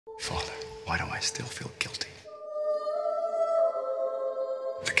Father, why do I still feel guilty?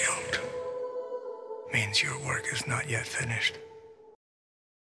 The guilt means your work is not yet finished.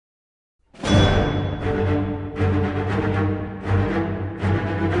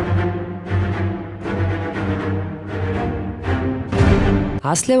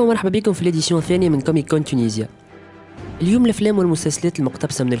 عالسلامة ومرحبا بكم في الإديسيون الثانية من كوميك كون تونيزيا. اليوم الأفلام والمسلسلات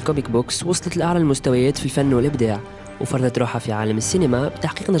المقتبسة من الكوميك بوكس وصلت لأعلى المستويات في الفن والإبداع، وفرضت روحها في عالم السينما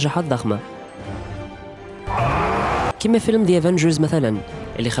بتحقيق نجاحات ضخمة، كما فيلم The Avengers مثلا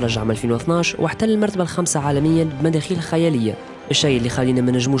اللي خرج عام 2012 واحتل المرتبة الخامسة عالميا بمداخيل خيالية، الشيء اللي خلينا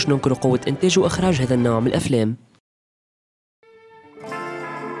ما نجموش ننكروا قوة إنتاج وإخراج هذا النوع من الأفلام.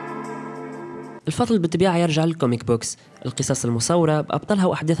 الفضل بالطبيعة يرجع للكوميك بوكس، القصص المصورة بأبطالها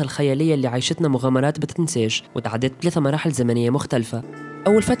وأحداثها الخيالية اللي عايشتنا مغامرات بتتنساش وتعدت 3 مراحل زمنية مختلفة.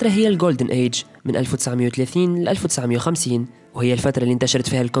 أول فترة هي الجولدن ايج من 1930 ل 1950، وهي الفترة اللي انتشرت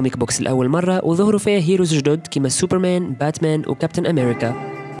فيها الكوميك بوكس لأول مرة وظهروا فيها هيروز جدد كما سوبرمان، باتمان وكابتن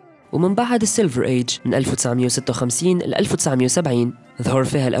أمريكا. ومن بعد السيلفر ايج من 1956 ل 1970 ظهر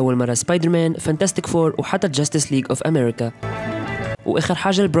فيها لأول مرة سبايدر مان، فانتاستيك فور وحتى جاستس ليج اوف أمريكا. وآخر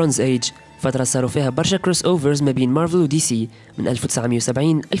حاجة البرونز ايج، فترة صاروا فيها برشا كروس اوفرز ما بين مارفل ودي سي من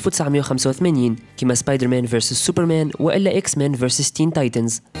 1970 ل 1985 كما سبايدر مان فيرسس سوبرمان وإلا اكس مان فيرسس تين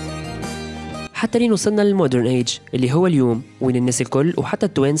تايتنز، حتى لين وصلنا للمودرن ايج اللي هو اليوم وين الناس الكل وحتى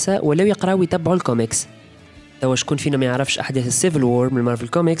التوانسة ولاو يقراو ويتبعوا الكوميكس. توا شكون فينا ما يعرفش أحداث السيفل وور من مارفل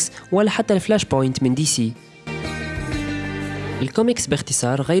كوميكس ولا حتى الفلاش بوينت من دي سي. الكوميكس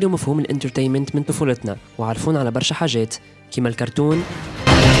باختصار غير مفهوم الانترتينمنت من طفولتنا، وعرفونا على برشا حاجات كما الكرتون،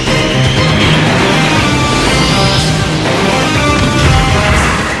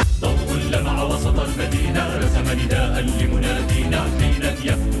 ضوء لمع وسط المدينة رسم نداء لمنادينا حين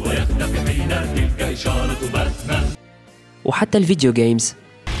يفتو ويختفي حين تلك إشارة باتمان، وحتى الفيديو جيمز.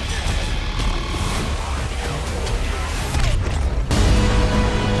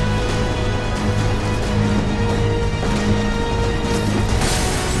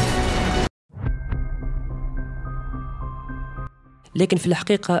 لكن في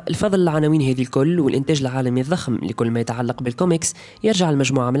الحقيقة الفضل للعناوين هذه الكل والإنتاج العالمي الضخم لكل ما يتعلق بالكوميكس يرجع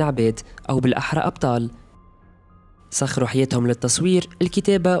لمجموعة من العباد أو بالأحرى أبطال سخروا حياتهم للتصوير،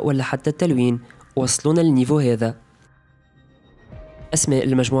 الكتابة ولا حتى التلوين، وصلونا للنيفو هذا. أسماء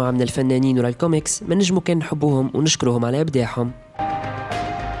المجموعة من الفنانين ولا الكوميكس ما نجمو كان نحبوهم ونشكروهم على إبداعهم.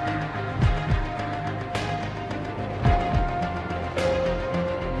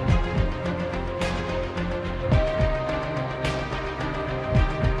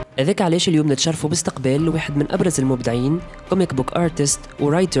 هذاك علاش اليوم نتشرفوا باستقبال واحد من أبرز المبدعين، كوميك بوك ارتست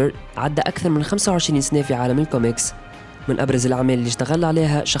ورايتر عدى أكثر من 25 سنة في عالم الكوميكس. من أبرز الأعمال اللي اشتغل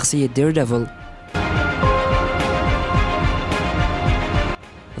عليها شخصية دير ديفل.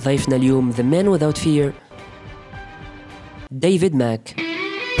 ضيفنا اليوم The Man Without Fear ديفيد ماك.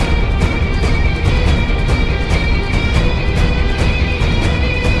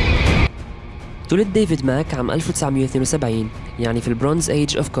 تولد ديفيد ماك عام 1972 يعني في البرونز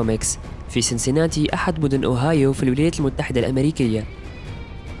ايج اوف كوميكس في سنسيناتي أحد مدن أوهايو في الولايات المتحدة الأمريكية.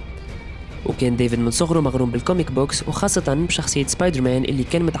 وكان ديفيد من صغره مغروم بالكوميك بوكس وخاصة بشخصية سبايدر مان اللي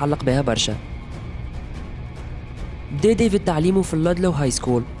كان متعلق بها برشا. بدأ ديفيد تعليمه في اللودلو هاي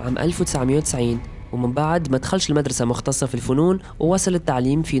سكول عام 1990، ومن بعد ما دخلش المدرسة مختصة في الفنون وواصل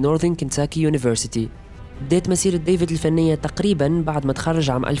التعليم في نورثern كنتاكي يونيفرسيتي. بدأت مسيرة ديفيد الفنية تقريبا بعد ما تخرج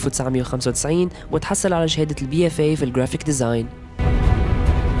عام 1995 وتحصل على شهادة البي اف اي في الجرافيك ديزاين.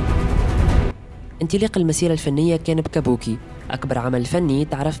 انطلاق المسيرة الفنية كان بكابوكي، أكبر عمل فني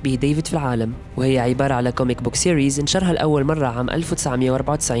تعرف به ديفيد في العالم، وهي عبارة على كوميك بوك سيريز نشرها لأول مرة عام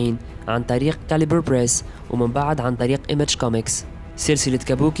 1994 عن طريق كاليبر بريس ومن بعد عن طريق ايمج كوميكس. سلسلة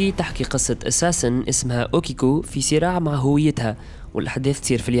كابوكي تحكي قصة أساسن اسمها أوكيكو في صراع مع هويتها، والأحداث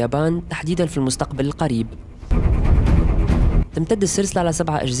تصير في اليابان تحديدا في المستقبل القريب. تمتد السلسلة على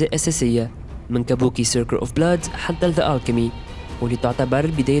 7 أجزاء أساسية من كابوكي سيركل أوف بلاد حتى ذا ألكيمي، واللي تعتبر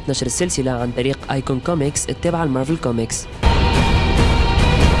بداية نشر السلسلة عن طريق ايكون كوميكس التابعة لمارفل كوميكس.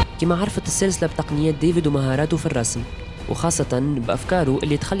 كما عرفت السلسلة بتقنيات ديفيد ومهاراته في الرسم، وخاصة بأفكاره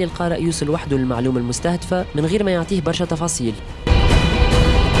اللي تخلي القارئ يوصل وحده للمعلومة المستهدفة من غير ما يعطيه برشا تفاصيل.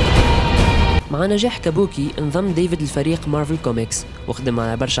 مع نجاح كابوكي انضم ديفيد لفريق مارفل كوميكس وخدم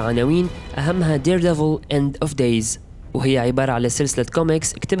على برشا عناوين أهمها دير ديفل إند أوف دايز، وهي عبارة على سلسلة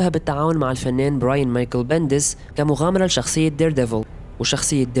كوميكس اكتبها بالتعاون مع الفنان براين مايكل بندس كمغامرة لشخصية دير ديفل.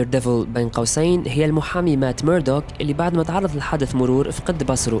 وشخصية دير ديفل بين قوسين هي المحامي مات ميردوك اللي بعد ما تعرض لحادث مرور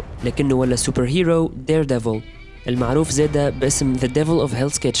فقد بصره لكنه ولا سوبر هيرو دير ديفل المعروف زادة باسم The Devil of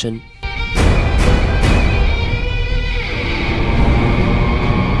Hell's Kitchen.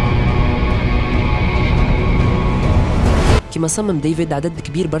 كما صمم ديفيد عدد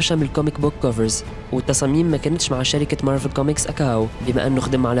كبير برشا من الكوميك بوك كوفرز، والتصاميم ما كانتش مع شركة مارفل كوميكس أكاو، بما أنه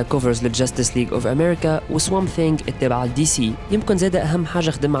خدم على كوفرز للجاستس ليج أوف أمريكا وسوام ثينج التابعة لدي سي. يمكن زاد أهم حاجة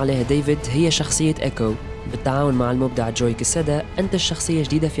خدم عليها ديفيد هي شخصية إيكو. بالتعاون مع المبدع جوي كيسادا أنتج شخصية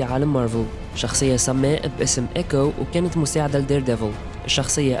جديدة في عالم مارفل، شخصية سماء باسم إيكو وكانت مساعدة لدير ديفل.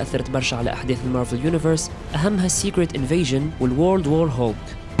 الشخصية أثرت برشا على أحداث المارفل يونيفرس، أهمها السيكريت انفيجن والورلد وور هولك.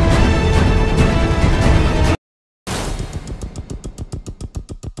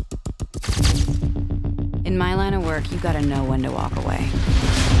 In my line of work, you gotta know when to walk away.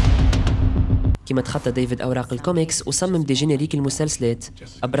 كما تخطى ديفيد أوراق الكوميكس وصمم دي جينيريك المسلسلات،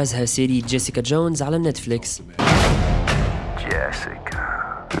 أبرزها سيري جيسيكا جونز على نتفليكس.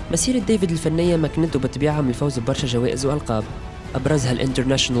 مسيرة ديفيد الفنية مكنته بطبيعة من الفوز ببرشا جوائز وألقاب، أبرزها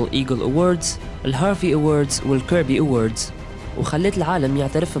الانترناشونال إيجل أووردز، الهارفي أووردز والكيربي أووردز، وخلت العالم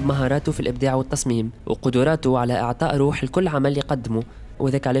يعترف بمهاراته في الإبداع والتصميم وقدراته على إعطاء روح لكل عمل يقدمه،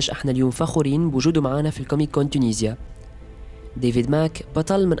 وذاك علاش احنا اليوم فخورين بوجوده معنا في الكوميك كون تونيزيا. ديفيد ماك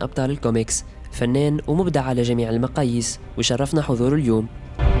بطل من أبطال الكوميكس، فنان ومبدع على جميع المقاييس، وشرفنا حضوره اليوم.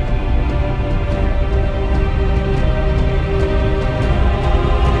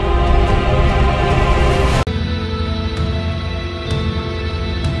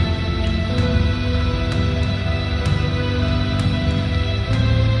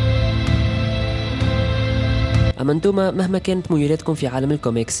 أما انتوما مهما كانت ميولاتكم في عالم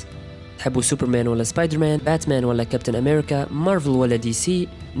الكوميكس، تحبوا سوبرمان ولا سبايدر مان، باتمان ولا كابتن أمريكا، مارفل ولا دي سي،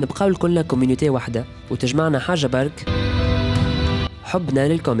 نبقاو لكلنا كوميونيتي واحدة وتجمعنا حاجة برك، حبنا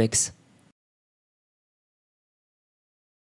للكوميكس.